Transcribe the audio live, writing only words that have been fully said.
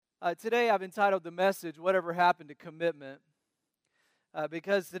Today I've entitled the message, Whatever Happened to Commitment?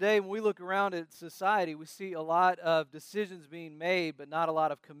 Because today when we look around at society, we see a lot of decisions being made, but not a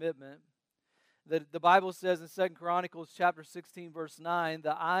lot of commitment. The Bible says in 2 Chronicles chapter 16, verse 9,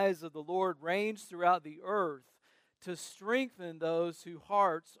 the eyes of the Lord range throughout the earth to strengthen those whose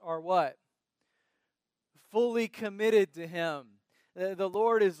hearts are what? Fully committed to Him. The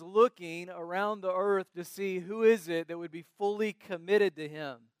Lord is looking around the earth to see who is it that would be fully committed to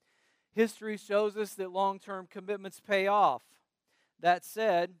Him. History shows us that long-term commitments pay off. That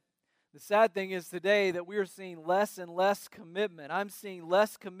said, the sad thing is today that we are seeing less and less commitment. I'm seeing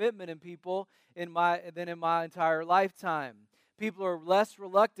less commitment in people than in my entire lifetime. People are less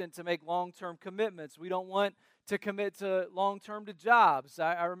reluctant to make long-term commitments. We don't want to commit to long-term to jobs.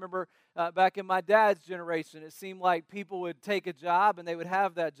 I remember back in my dad's generation, it seemed like people would take a job and they would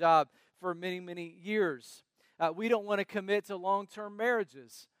have that job for many, many years. We don't want to commit to long-term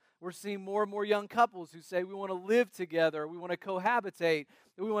marriages. We're seeing more and more young couples who say we want to live together, we want to cohabitate,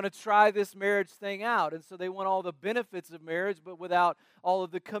 we want to try this marriage thing out. And so they want all the benefits of marriage, but without all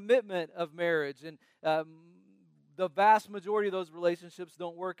of the commitment of marriage. And the vast majority of those relationships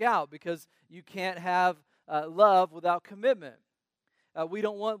don't work out because you can't have love without commitment. We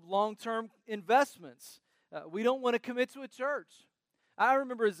don't want long-term investments. We don't want to commit to a church. I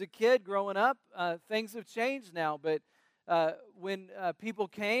remember as a kid growing up, things have changed now, but when people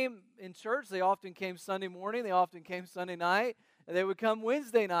came in church, they often came Sunday morning, they often came Sunday night, and they would come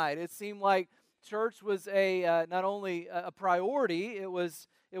Wednesday night. It seemed like church was not only a priority, it was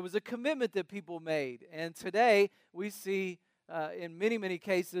a commitment that people made. And today, we see in many, many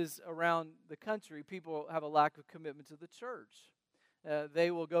cases around the country, people have a lack of commitment to the church.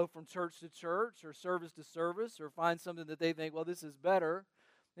 They will go from church to church or service to service or find something that they think, well, this is better.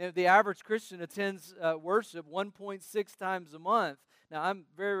 The average Christian attends worship 1.6 times a month. Now, I'm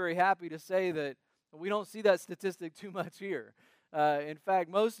very, very happy to say that we don't see that statistic too much here. In fact,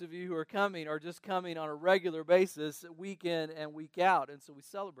 most of you who are coming are just coming on a regular basis, week in and week out, and so we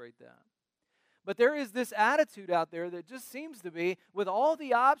celebrate that. But there is this attitude out there that just seems to be, with all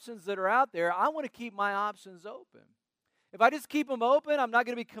the options that are out there, I want to keep my options open. If I just keep them open, I'm not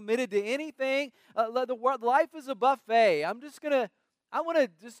going to be committed to anything. Life is a buffet. I want to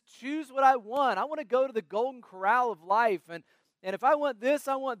just choose what I want. I want to go to the golden corral of life. And if I want this,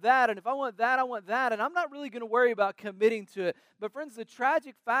 I want that. And if I want that, I want that. And I'm not really going to worry about committing to it. But friends, the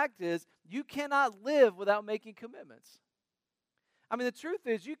tragic fact is you cannot live without making commitments. I mean, the truth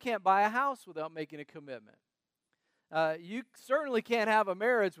is you can't buy a house without making a commitment. You certainly can't have a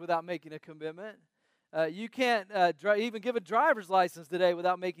marriage without making a commitment. You can't even give a driver's license today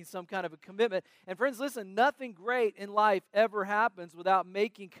without making some kind of a commitment. And friends, listen, nothing great in life ever happens without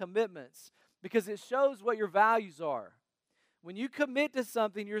making commitments because it shows what your values are. When you commit to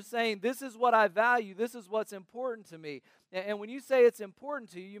something, you're saying, this is what I value, this is what's important to me. And when you say it's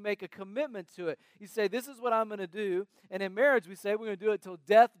important to you, you make a commitment to it. You say, this is what I'm going to do. And in marriage, we say we're going to do it till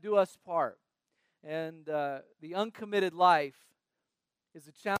death do us part. And the uncommitted life is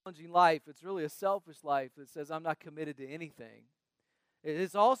a challenging life. It's really a selfish life that says I'm not committed to anything. It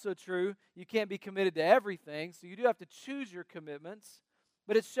is also true you can't be committed to everything, so you do have to choose your commitments,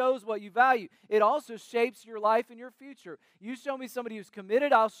 but it shows what you value. It also shapes your life and your future. You show me somebody who's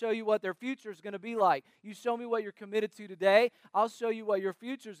committed, I'll show you what their future is going to be like. You show me what you're committed to today, I'll show you what your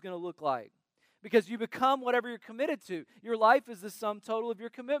future is going to look like. Because you become whatever you're committed to. Your life is the sum total of your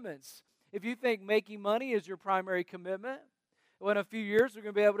commitments. If you think making money is your primary commitment, well, in a few years, we're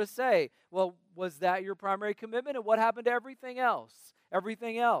going to be able to say, well, was that your primary commitment? And what happened to everything else?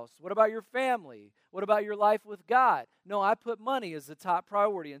 Everything else. What about your family? What about your life with God? No, I put money as the top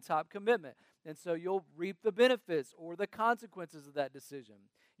priority and top commitment. And so you'll reap the benefits or the consequences of that decision.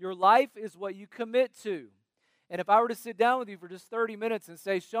 Your life is what you commit to. And if I were to sit down with you for just 30 minutes and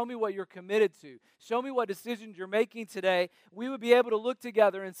say, show me what you're committed to, show me what decisions you're making today, we would be able to look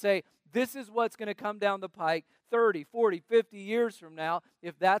together and say, this is what's going to come down the pike 30, 40, 50 years from now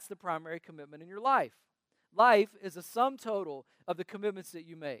if that's the primary commitment in your life. Life is a sum total of the commitments that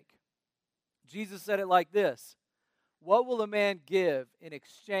you make. Jesus said it like this, what will a man give in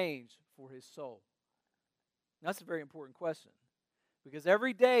exchange for his soul? That's a very important question. Because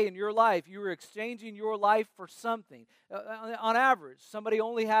every day in your life, you are exchanging your life for something. On average,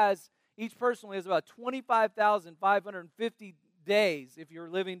 each person only has about 25,550 days if you're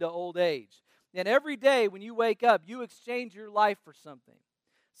living to old age. And every day when you wake up, you exchange your life for something.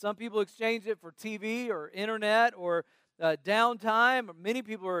 Some people exchange it for TV or internet or downtime. Many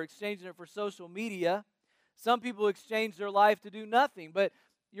people are exchanging it for social media. Some people exchange their life to do nothing. But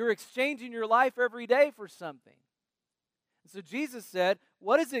you're exchanging your life every day for something. So Jesus said,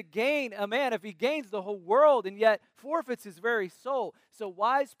 what does it gain a man if he gains the whole world and yet forfeits his very soul? So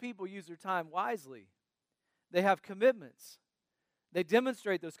wise people use their time wisely. They have commitments. They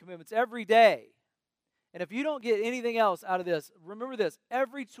demonstrate those commitments every day. And if you don't get anything else out of this, remember this,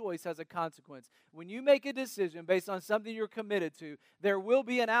 every choice has a consequence. When you make a decision based on something you're committed to, there will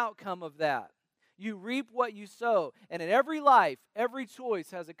be an outcome of that. You reap what you sow. And in every life, every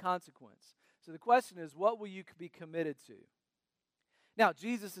choice has a consequence. So the question is, what will you be committed to? Now,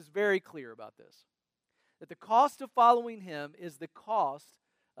 Jesus is very clear about this, that the cost of following him is the cost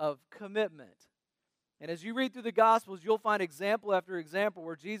of commitment. And as you read through the Gospels, you'll find example after example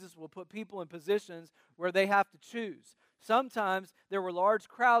where Jesus will put people in positions where they have to choose. Sometimes there were large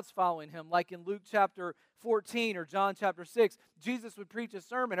crowds following him, like in Luke chapter 14 or John chapter 6. Jesus would preach a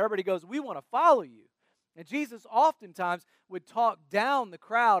sermon. Everybody goes, we want to follow you. And Jesus oftentimes would talk down the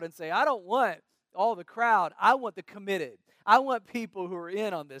crowd and say, I don't want all the crowd. I want the committed. I want people who are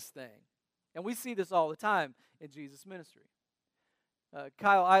in on this thing. And we see this all the time in Jesus' ministry.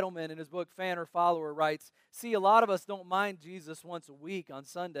 Kyle Idleman, in his book Fan or Follower, writes, see, a lot of us don't mind Jesus once a week on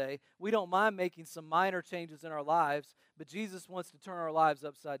Sunday. We don't mind making some minor changes in our lives, but Jesus wants to turn our lives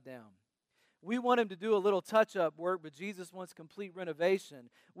upside down. We want him to do a little touch-up work, but Jesus wants complete renovation.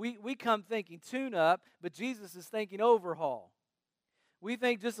 We come thinking tune-up, but Jesus is thinking overhaul. We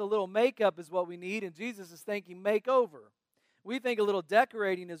think just a little makeup is what we need, and Jesus is thinking makeover. We think a little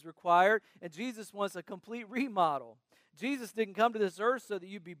decorating is required, and Jesus wants a complete remodel. Jesus didn't come to this earth so that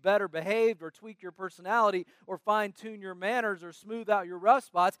you'd be better behaved or tweak your personality or fine-tune your manners or smooth out your rough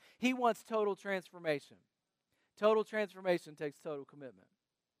spots. He wants total transformation. Total transformation takes total commitment.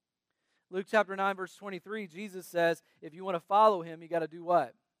 Luke chapter 9, verse 23, Jesus says, if you want to follow him, you got to do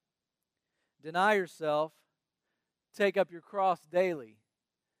what? Deny yourself, take up your cross daily,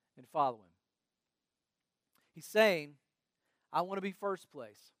 and follow him. He's saying, I want to be first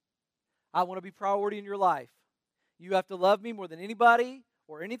place. I want to be priority in your life. You have to love me more than anybody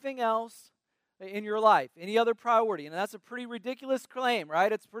or anything else in your life, any other priority. And that's a pretty ridiculous claim,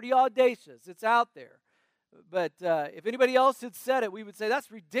 right? It's pretty audacious. It's out there. But if anybody else had said it, we would say,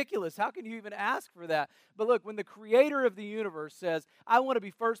 that's ridiculous. How can you even ask for that? But look, when the creator of the universe says, I want to be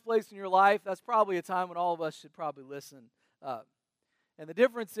first place in your life, that's probably a time when all of us should probably listen up. And the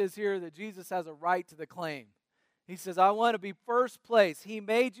difference is here that Jesus has a right to the claim. He says, I want to be first place. He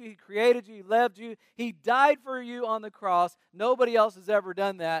made you, he created you, he loved you. He died for you on the cross. Nobody else has ever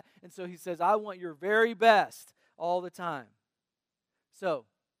done that. And so he says, I want your very best all the time. So,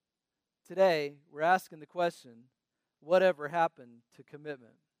 today, we're asking the question, whatever happened to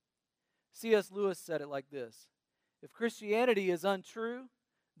commitment? C.S. Lewis said it like this: if Christianity is untrue,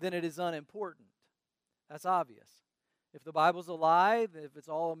 then it is unimportant. That's obvious. If the Bible's a lie, if it's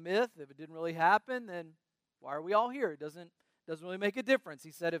all a myth, if it didn't really happen, then why are we all here? It doesn't really make a difference. He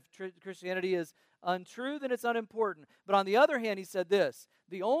said if Christianity is untrue, then it's unimportant. But on the other hand, he said this: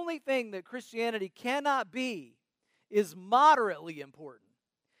 the only thing that Christianity cannot be is moderately important.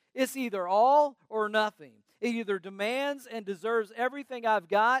 It's either all or nothing. It either demands and deserves everything I've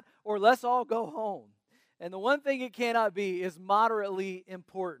got, or let's all go home. And the one thing it cannot be is moderately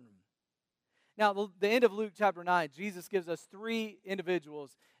important. Now, the end of Luke chapter 9, Jesus gives us three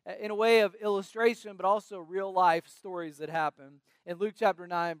individuals in a way of illustration, but also real-life stories that happen. In Luke chapter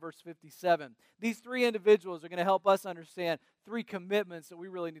 9, verse 57, these three individuals are going to help us understand three commitments that we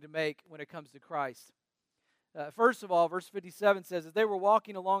really need to make when it comes to Christ. First of all, verse 57 says, as they were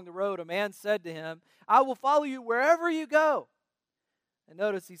walking along the road, a man said to him, I will follow you wherever you go. And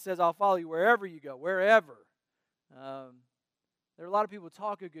notice he says, I'll follow you wherever you go, wherever. There are a lot of people who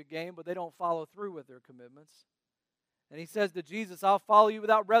talk a good game, but they don't follow through with their commitments. And he says to Jesus, I'll follow you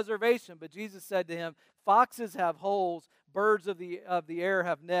without reservation. But Jesus said to him, foxes have holes, birds of the air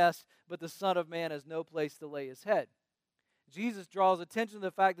have nests, but the Son of Man has no place to lay his head. Jesus draws attention to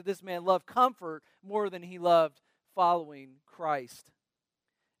the fact that this man loved comfort more than he loved following Christ.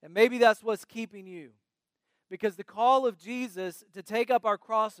 And maybe that's what's keeping you. Because the call of Jesus to take up our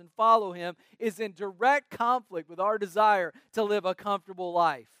cross and follow him is in direct conflict with our desire to live a comfortable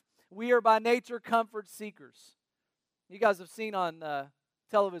life. We are by nature comfort seekers. You guys have seen on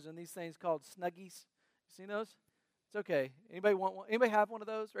television these things called Snuggies. Seen those? It's okay. Anybody want one? Anybody have one of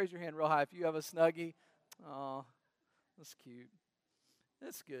those? Raise your hand real high if you have a Snuggie. Oh, that's cute.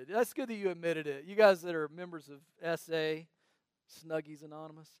 That's good. That's good that you admitted it. You guys that are members of SA, Snuggies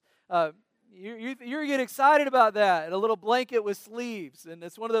Anonymous, you get excited about that. And a little blanket with sleeves. And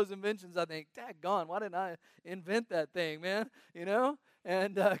it's one of those inventions I think, daggone, why didn't I invent that thing, man? You know?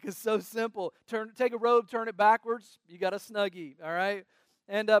 And it's so simple. Take a robe, turn it backwards, you got a Snuggie, all right?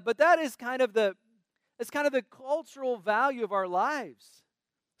 And but that is kind of It's kind of the cultural value of our lives.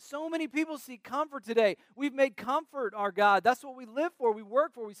 So many people seek comfort today. We've made comfort our God. That's what we live for, we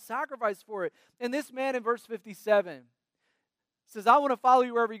work for, we sacrifice for it. And this man in verse 57 says, I want to follow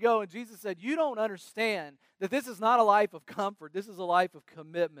you wherever you go. And Jesus said, you don't understand that this is not a life of comfort. This is a life of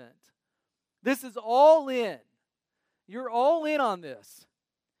commitment. This is all in. You're all in on this.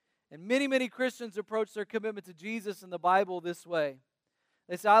 And many, many Christians approach their commitment to Jesus in the Bible this way.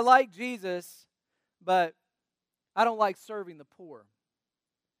 They say, I like Jesus, but I don't like serving the poor.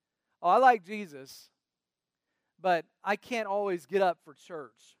 Oh, I like Jesus, but I can't always get up for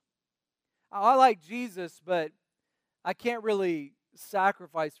church. Oh, I like Jesus, but I can't really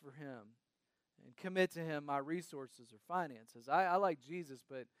sacrifice for Him and commit to Him my resources or finances. I like Jesus,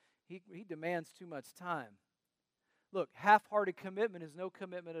 but he demands too much time. Look, half-hearted commitment is no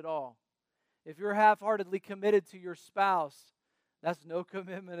commitment at all. If you're half-heartedly committed to your spouse, that's no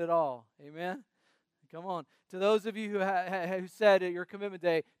commitment at all. Amen? Come on. To those of you who said at your commitment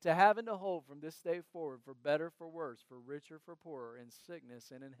day, to have and to hold from this day forward, for better, for worse, for richer, for poorer, in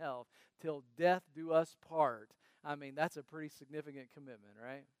sickness and in health, till death do us part. I mean, that's a pretty significant commitment,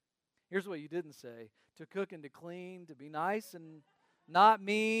 right? Here's what you didn't say. To cook and to clean, to be nice and not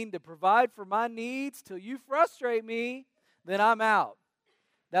mean, to provide for my needs till you frustrate me, then I'm out.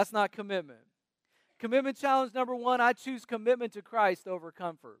 That's not commitment. Commitment challenge number 1, I choose commitment to Christ over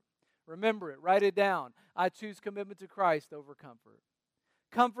comfort. Remember it. Write it down. I choose commitment to Christ over comfort.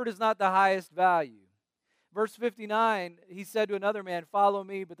 Comfort is not the highest value. Verse 59, he said to another man, follow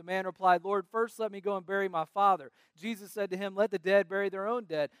me. But the man replied, Lord, first let me go and bury my father. Jesus said to him, let the dead bury their own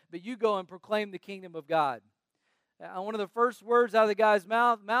dead, but you go and proclaim the kingdom of God. One of the first words out of the guy's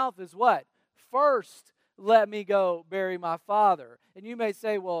mouth is what? First, let me go bury my father. And you may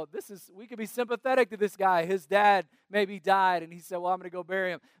say, well, we could be sympathetic to this guy. His dad maybe died, and he said, well, I'm going to go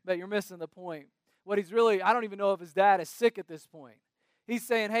bury him. But you're missing the point. What he's really, I don't even know if his dad is sick at this point. He's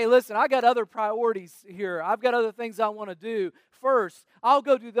saying, hey, listen, I got other priorities here. I've got other things I want to do. First, I'll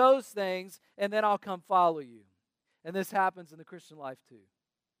go do those things, and then I'll come follow you. And this happens in the Christian life too.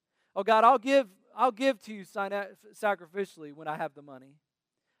 Oh, God, I'll give to you sacrificially when I have the money.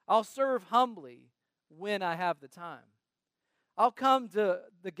 I'll serve humbly when I have the time. I'll come to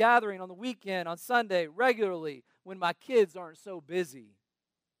the gathering on the weekend, on Sunday, regularly when my kids aren't so busy.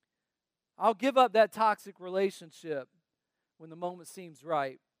 I'll give up that toxic relationship when the moment seems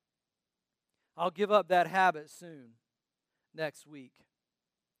right. I'll give up that habit soon, next week.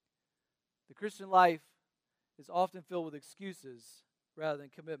 The Christian life is often filled with excuses rather than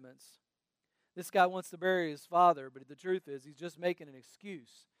commitments. This guy wants to bury his father, but the truth is he's just making an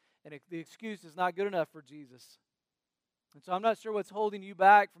excuse. And the excuse is not good enough for Jesus. And so I'm not sure what's holding you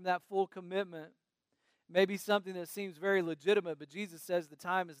back from that full commitment. Maybe something that seems very legitimate, but Jesus says the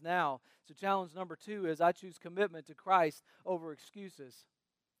time is now. So challenge number 2 is I choose commitment to Christ over excuses.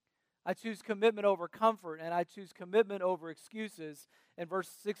 I choose commitment over comfort, and I choose commitment over excuses. And verse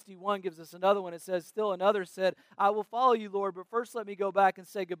 61 gives us another one. It says, still another said, I will follow you, Lord, but first let me go back and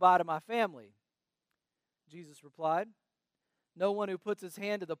say goodbye to my family. Jesus replied, no one who puts his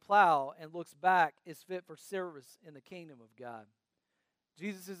hand to the plow and looks back is fit for service in the kingdom of God.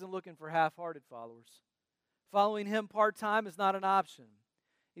 Jesus isn't looking for half-hearted followers. Following Him part-time is not an option.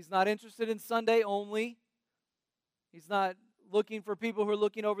 He's not interested in Sunday only. He's not looking for people who are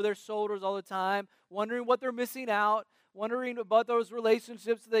looking over their shoulders all the time, wondering what they're missing out, wondering about those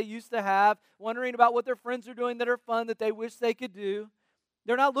relationships that they used to have, wondering about what their friends are doing that are fun that they wish they could do.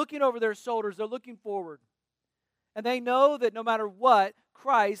 They're not looking over their shoulders. They're looking forward. And they know that no matter what,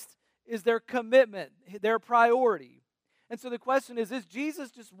 Christ is their commitment, their priority. And so the question is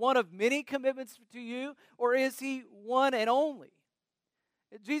Jesus just one of many commitments to you, or is He one and only?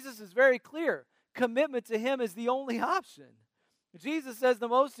 Jesus is very clear. Commitment to Him is the only option. Jesus says the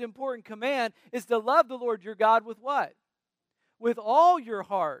most important command is to love the Lord your God with what? With all your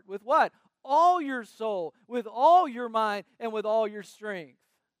heart. With what? All your soul. With all your mind and with all your strength.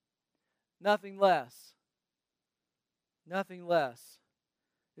 Nothing less. Nothing less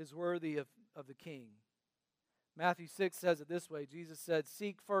is worthy of the King. Matthew 6 says it this way. Jesus said,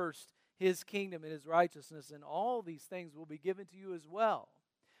 seek first His kingdom and His righteousness, and all these things will be given to you as well.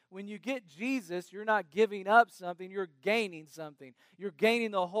 When you get Jesus, you're not giving up something, you're gaining something. You're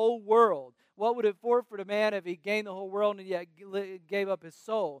gaining the whole world. What would it forfeit a man if he gained the whole world and yet gave up his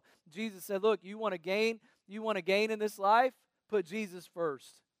soul? Jesus said, look, you want to gain in this life? Put Jesus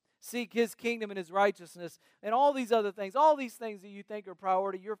first. Seek His kingdom and His righteousness, and all these other things, all these things that you think are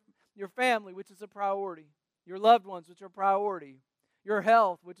priority, your family, which is a priority, your loved ones, which are a priority, your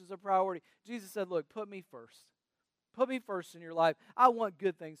health, which is a priority. Jesus said, look, put me first. Put me first in your life. I want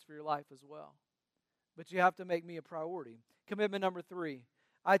good things for your life as well. but you have to make me a priority. Commitment number 3,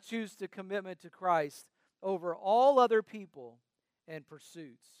 I choose to commitment to Christ over all other people and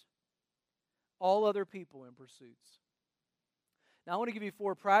pursuits. All other people and pursuits. Now, I want to give you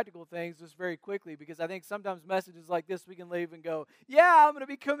 4 practical things just very quickly, because I think sometimes messages like this we can leave and go, yeah, I'm going to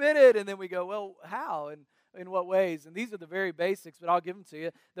be committed. And then we go, well, how and in what ways? And these are the very basics, but I'll give them to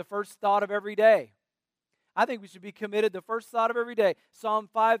you. The first thought of every day. I think we should be committed the first thought of every day. Psalm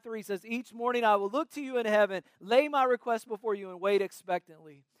 5:3 says, each morning I will look to you in heaven, lay my request before you, and wait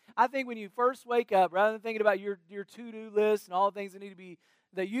expectantly. I think when you first wake up, rather than thinking about your to-do list and all the things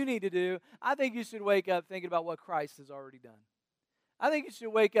that you need to do, I think you should wake up thinking about what Christ has already done. I think you should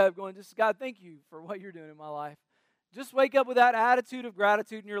wake up going, just God, thank you for what you're doing in my life. Just wake up with that attitude of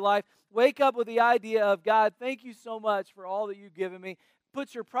gratitude in your life. Wake up with the idea of, God, thank you so much for all that you've given me.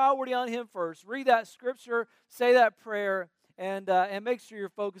 Put your priority on Him first. Read that scripture, say that prayer, and make sure you're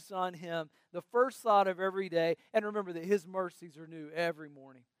focused on Him. The first thought of every day. And remember that His mercies are new every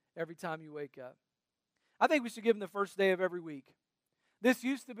morning, every time you wake up. I think we should give Him the first day of every week. This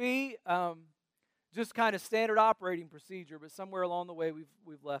used to be just kind of standard operating procedure, but somewhere along the way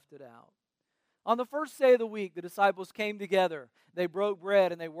we've left it out. On the first day of the week, the disciples came together. They broke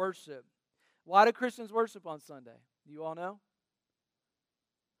bread and they worshiped. Why do Christians worship on Sunday? Do you all know?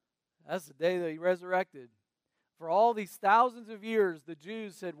 That's the day that He resurrected. For all these thousands of years, the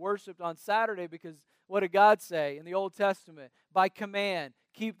Jews had worshiped on Saturday because what did God say in the Old Testament? By command,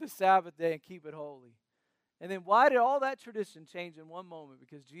 keep the Sabbath day and keep it holy. And then why did all that tradition change in one moment?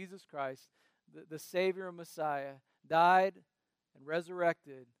 Because Jesus Christ, the Savior and Messiah, died and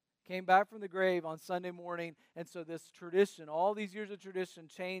resurrected, came back from the grave on Sunday morning, and so this tradition, all these years of tradition,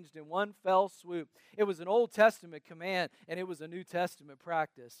 changed in one fell swoop. It was an Old Testament command, and it was a New Testament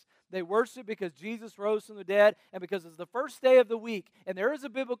practice. They worship because Jesus rose from the dead, and because it's the first day of the week, and there is a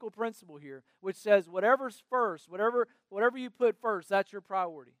biblical principle here, which says whatever's first, whatever you put first, that's your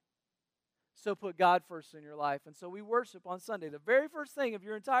priority. So put God first in your life. And so we worship on Sunday. The very first thing of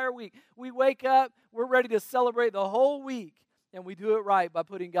your entire week, we wake up, we're ready to celebrate the whole week. And we do it right by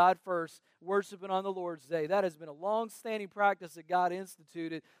putting God first, worshiping on the Lord's Day. That has been a long-standing practice that God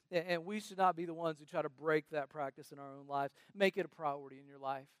instituted, and we should not be the ones who try to break that practice in our own lives. Make it a priority in your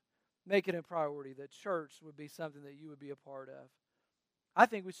life. Make it a priority that church would be something that you would be a part of. I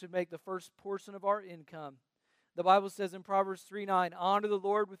think we should make the first portion of our income. The Bible says in Proverbs 3:9, honor the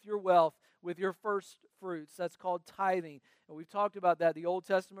Lord with your wealth, with your first fruits. That's called tithing. And we've talked about that. The Old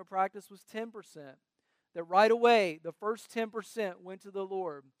Testament practice was 10%. That right away, the first 10% went to the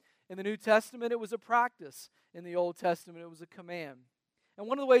Lord. In the New Testament, it was a practice. In the Old Testament, it was a command. And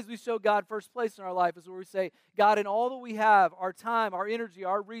one of the ways we show God first place in our life is where we say, God, in all that we have, our time, our energy,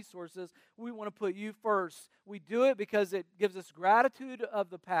 our resources, we want to put you first. We do it because it gives us gratitude of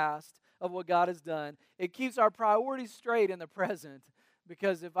the past, of what God has done. It keeps our priorities straight in the present.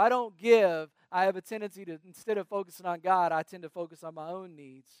 Because if I don't give, I have a tendency to, instead of focusing on God, I tend to focus on my own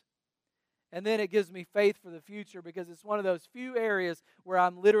needs. And then it gives me faith for the future, because it's one of those few areas where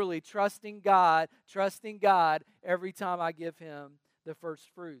I'm literally trusting God every time I give Him the first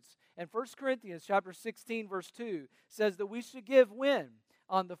fruits. And 1 Corinthians chapter 16, verse 2 says that we should give when?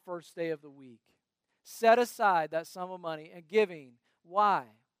 On the first day of the week. Set aside that sum of money and giving. Why?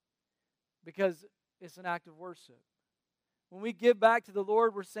 Because it's an act of worship. When we give back to the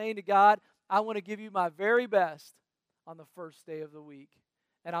Lord, we're saying to God, I want to give you my very best on the first day of the week.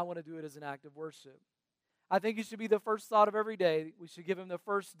 And I want to do it as an act of worship. I think it should be the first thought of every day. We should give Him the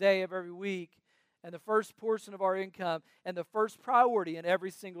first day of every week and the first portion of our income and the first priority in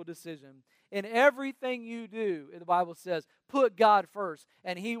every single decision. In everything you do, the Bible says, put God first,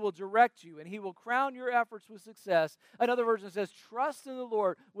 and He will direct you, and He will crown your efforts with success. Another version says, trust in the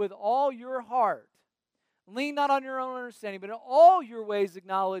Lord with all your heart. Lean not on your own understanding, but in all your ways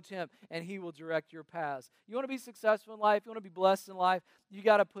acknowledge Him, and He will direct your paths. You want to be successful in life, you want to be blessed in life, you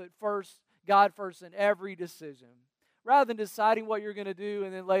got to put God first in every decision. Rather than deciding what you're going to do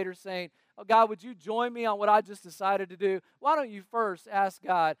and then later saying, oh, God, would you join me on what I just decided to do? Why don't you first ask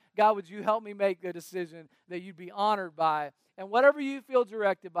God, God, would you help me make the decision that you'd be honored by? And whatever you feel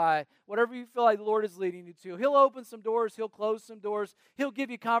directed by, whatever you feel like the Lord is leading you to, He'll open some doors, He'll close some doors, He'll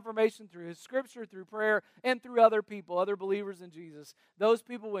give you confirmation through His Scripture, through prayer, and through other people, other believers in Jesus. Those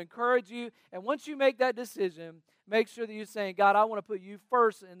people will encourage you, and once you make that decision, make sure that you're saying, God, I want to put you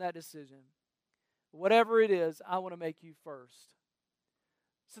first in that decision. Whatever it is, I want to make you first.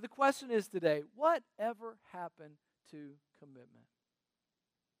 So the question is today, whatever happened to commitment?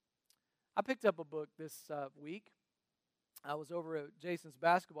 I picked up a book this week. I was over at Jason's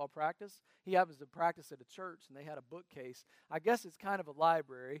basketball practice. He happens to practice at a church, and they had a bookcase. I guess it's kind of a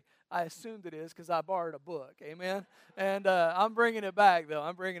library. I assumed it is because I borrowed a book. Amen? And I'm bringing it back, though.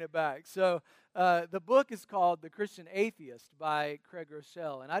 I'm bringing it back. So the book is called The Christian Atheist by Craig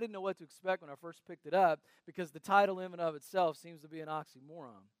Rochelle. And I didn't know what to expect when I first picked it up because the title in and of itself seems to be an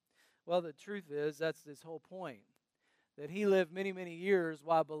oxymoron. Well, the truth is that's his whole point, that he lived many, many years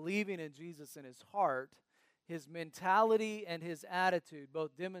while believing in Jesus in his heart. His mentality and his attitude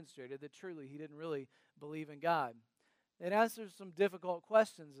both demonstrated that truly he didn't really believe in God. It answers some difficult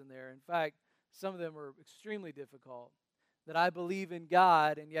questions in there. In fact, some of them are extremely difficult. That I believe in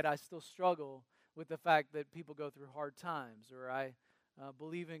God, and yet I still struggle with the fact that people go through hard times. Or I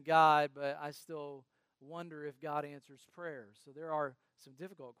believe in God, but I still wonder if God answers prayers. So there are some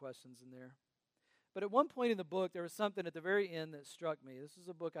difficult questions in there. But at one point in the book, there was something at the very end that struck me. This is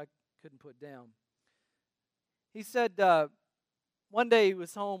a book I couldn't put down. He said one day he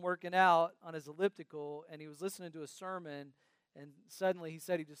was home working out on his elliptical, and he was listening to a sermon, and suddenly he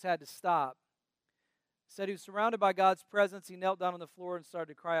said he just had to stop. He said he was surrounded by God's presence. He knelt down on the floor and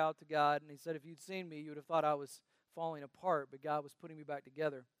started to cry out to God, and he said, if you'd seen me, you would have thought I was falling apart, but God was putting me back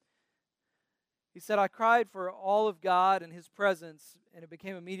together. He said, I cried for all of God and his presence, and it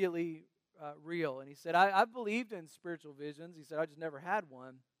became immediately real. And he said, I believed in spiritual visions. He said, I just never had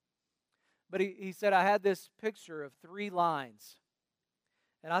one. But he said, I had this picture of 3 lines.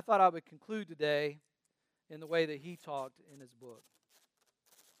 And I thought I would conclude today in the way that he talked in his book.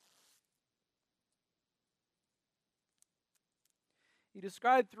 He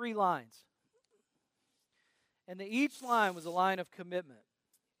described 3 lines. And each line was a line of commitment.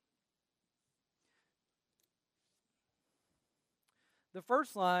 The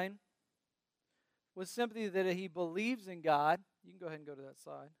first line was simply that he believes in God. You can go ahead and go to that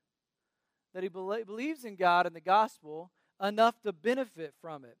slide. That he believes in God and the gospel enough to benefit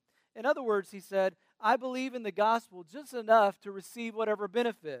from it. In other words, he said, I believe in the gospel just enough to receive whatever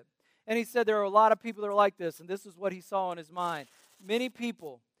benefit. And he said there are a lot of people that are like this, and this is what he saw in his mind. Many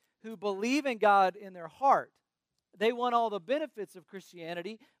people who believe in God in their heart, they want all the benefits of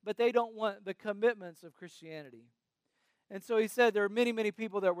Christianity, but they don't want the commitments of Christianity. And so he said there are many, many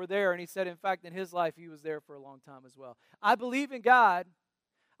people that were there, and he said, in fact, in his life, he was there for a long time as well. I believe in God.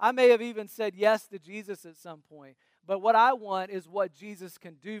 I may have even said yes to Jesus at some point, but what I want is what Jesus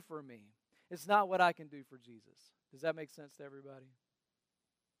can do for me. It's not what I can do for Jesus. Does that make sense to everybody?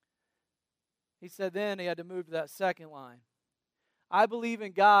 He said then he had to move to that second line. I believe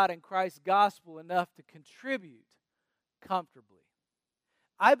in God and Christ's gospel enough to contribute comfortably.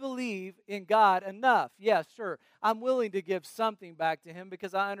 I believe in God enough. Yes, sure. I'm willing to give something back to him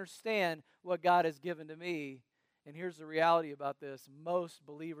because I understand what God has given to me. And here's the reality about this. Most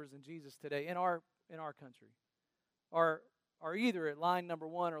believers in Jesus today in our country are either at line number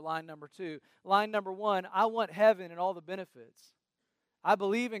 1 or line number 2. Line number 1, I want heaven and all the benefits. I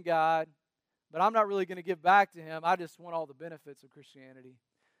believe in God, but I'm not really going to give back to him. I just want all the benefits of Christianity.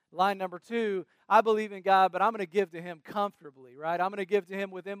 Line number 2, I believe in God, but I'm going to give to him comfortably, right? I'm going to give to him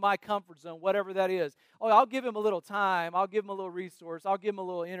within my comfort zone, whatever that is. Oh, I'll give him a little time. I'll give him a little resource. I'll give him a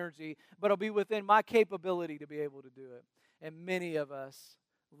little energy, but it'll be within my capability to be able to do it. And many of us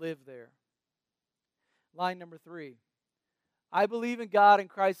live there. Line number 3, I believe in God and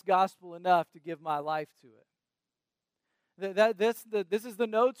Christ's gospel enough to give my life to it. This is the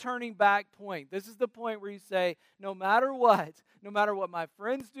no turning back point. This is the point where you say, no matter what my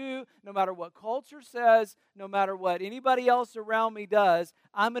friends do, no matter what culture says, no matter what anybody else around me does,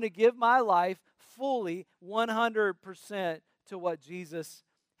 I'm going to give my life fully 100% to what Jesus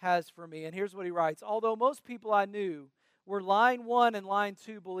has for me. And here's what he writes. Although most people I knew were line 1 and line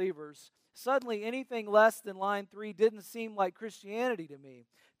 2 believers, suddenly anything less than line 3 didn't seem like Christianity to me.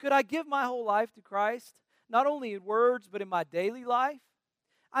 Could I give my whole life to Christ? Not only in words, but in my daily life?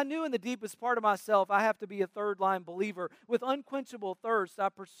 I knew in the deepest part of myself I have to be a third-line believer. With unquenchable thirst, I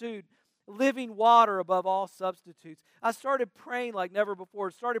pursued living water above all substitutes. I started praying like never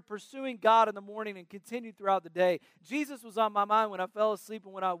before, started pursuing God in the morning and continued throughout the day. Jesus was on my mind when I fell asleep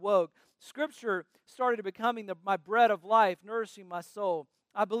and when I woke. Scripture started becoming my bread of life, nourishing my soul.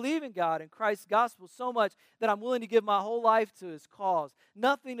 I believe in God and Christ's gospel so much that I'm willing to give my whole life to his cause.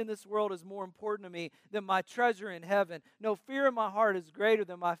 Nothing in this world is more important to me than my treasure in heaven. No fear in my heart is greater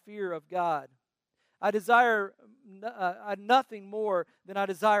than my fear of God. I desire nothing more than I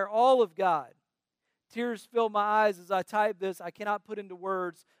desire all of God. Tears fill my eyes as I type this. I cannot put into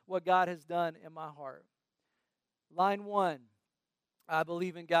words what God has done in my heart. Line 1, I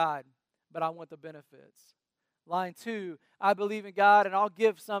believe in God, but I want the benefits. Line 2, I believe in God and I'll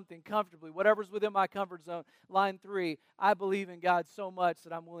give something comfortably, whatever's within my comfort zone. Line 3, I believe in God so much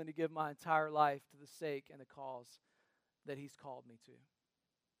that I'm willing to give my entire life to the sake and the cause that He's called me to.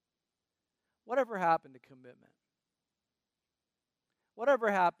 Whatever happened to commitment?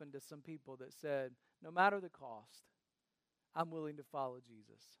 Whatever happened to some people that said, no matter the cost, I'm willing to follow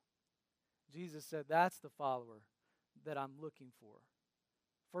Jesus? Jesus said, that's the follower that I'm looking for.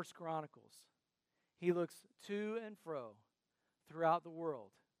 1 Chronicles, he looks to and fro throughout the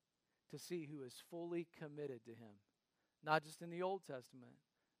world to see who is fully committed to him. Not just in the Old Testament,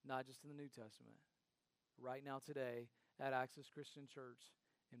 not just in the New Testament. Right now today at Access Christian Church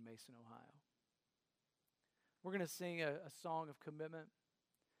in Mason, Ohio. We're going to sing a song of commitment.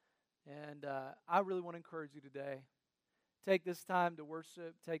 And I really want to encourage you today. Take this time to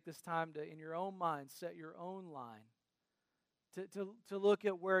worship. Take this time to, in your own mind, set your own line. To look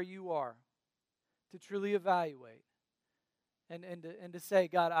at where you are. To truly evaluate. And to say,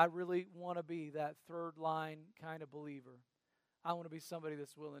 God, I really want to be that third line kind of believer. I want to be somebody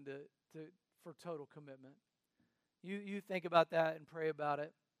that's willing for total commitment. You think about that and pray about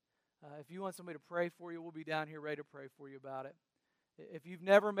it. If you want somebody to pray for you, we'll be down here ready to pray for you about it. If you've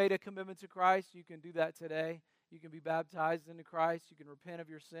never made a commitment to Christ, you can do that today. You can be baptized into Christ. You can repent of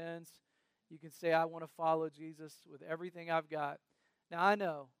your sins. You can say, I want to follow Jesus with everything I've got. Now, I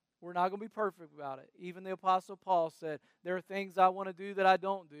know we're not going to be perfect about it. Even the Apostle Paul said, there are things I want to do that I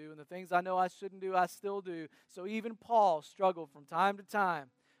don't do, and the things I know I shouldn't do, I still do. So even Paul struggled from time to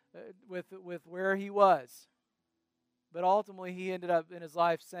time with where he was. But ultimately, he ended up in his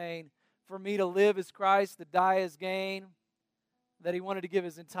life saying, for me to live is Christ, to die is gain. That he wanted to give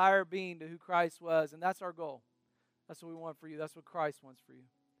his entire being to who Christ was. And that's our goal. That's what we want for you. That's what Christ wants for you.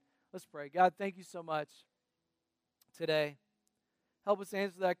 Let's pray. God, thank you so much today. Help us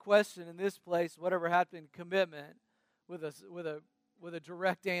answer that question in this place, whatever happened to commitment, with a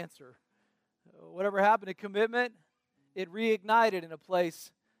direct answer. Whatever happened to commitment, it reignited in a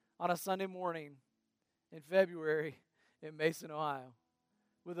place on a Sunday morning in February in Mason, Ohio,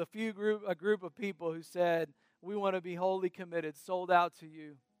 with a group of people who said, we want to be wholly committed, sold out to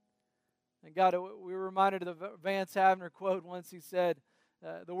you. And God, we were reminded of the Vance Havner quote once. He said,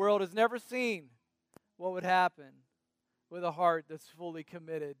 the world has never seen what would happen with a heart that's fully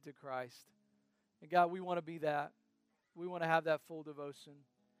committed to Christ. And God, we want to be that. We want to have that full devotion.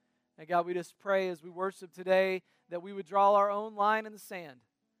 And God, we just pray as we worship today that we would draw our own line in the sand.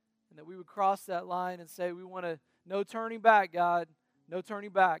 And that we would cross that line and say, we want to, no turning back, God. No turning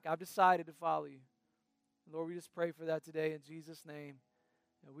back. I've decided to follow you. Lord, we just pray for that today in Jesus' name.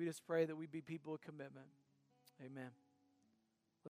 And we just pray that we be people of commitment. Amen.